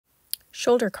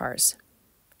Shoulder cars.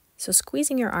 So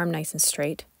squeezing your arm nice and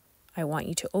straight, I want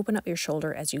you to open up your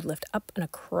shoulder as you lift up and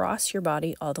across your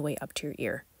body all the way up to your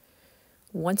ear.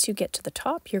 Once you get to the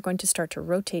top, you're going to start to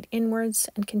rotate inwards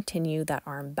and continue that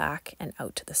arm back and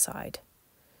out to the side.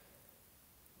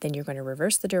 Then you're going to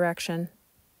reverse the direction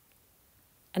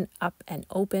and up and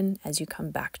open as you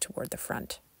come back toward the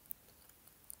front.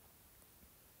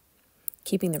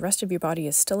 Keeping the rest of your body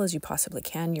as still as you possibly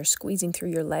can, you're squeezing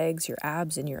through your legs, your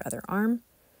abs, and your other arm,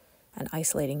 and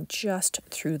isolating just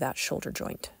through that shoulder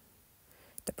joint.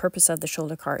 The purpose of the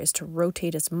shoulder car is to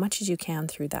rotate as much as you can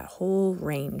through that whole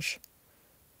range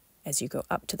as you go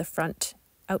up to the front,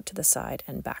 out to the side,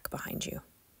 and back behind you.